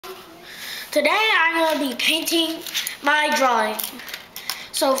Today I'm going to be painting my drawing.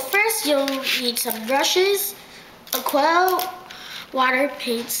 So first you'll need some brushes, aquarelle, water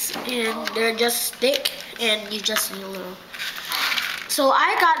paints, and they're just thick and you just need a little. So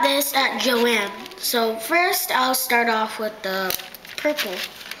I got this at Joanne. So first I'll start off with the purple.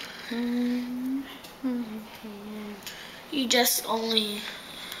 You just only,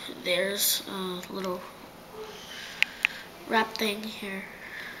 there's a little wrap thing here.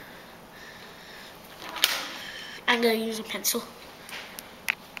 I'm gonna use a pencil.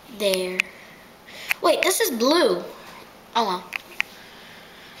 There. Wait, this is blue. Oh well.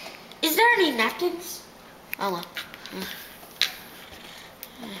 Is there any napkins? Oh well.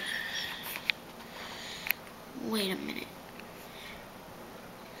 Wait a minute.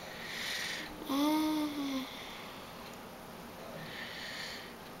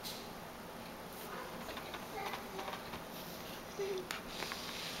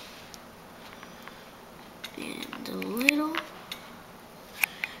 And a little.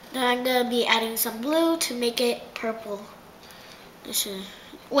 Then I'm gonna be adding some blue to make it purple. This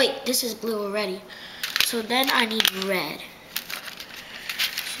is blue already. So then I need red.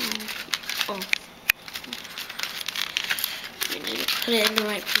 So, I need to put it in the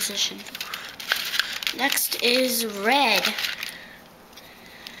right position. Next is red.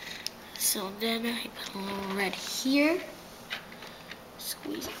 So then I put a little red here.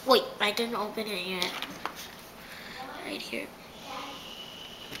 Squeeze it. Wait, I didn't open it yet. Right here.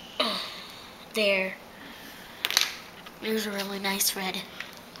 There. There's a really nice red.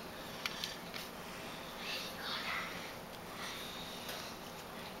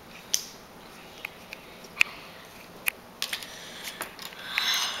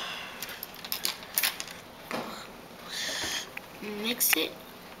 Mix it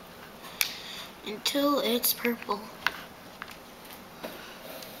until it's purple.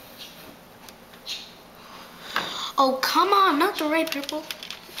 Oh, come on, not the right purple.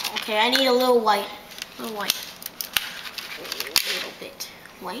 Okay, I need a little white. A little white. A little bit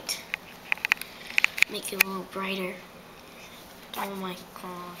white. Make it a little brighter. Oh my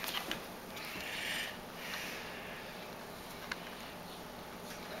god.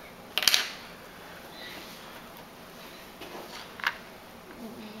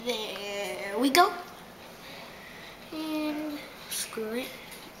 There we go. And screw it.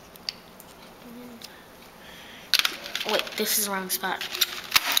 Wait, this is the wrong spot.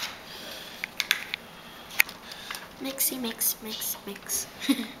 Mixy, mix, mix, mix.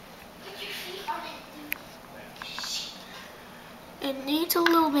 It needs a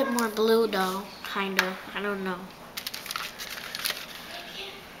little bit more blue though, kinda. I don't know.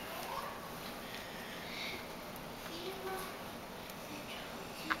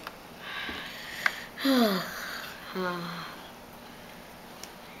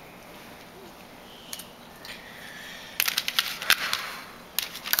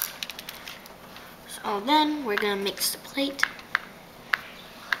 So then we're gonna mix the plate.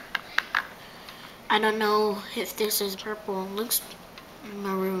 I don't know if this is purple. It looks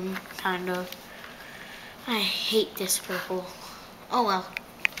maroon, kind of. I hate this purple. Oh well.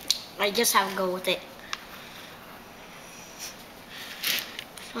 I just have to go with it.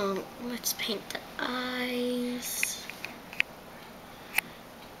 So let's paint the eyes.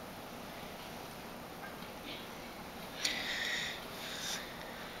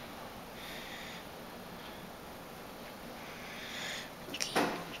 Okay,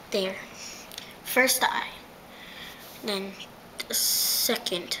 there. First eye, then the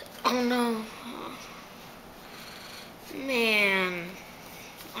second. Oh no. Man,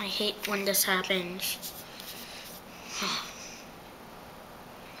 I hate when this happens.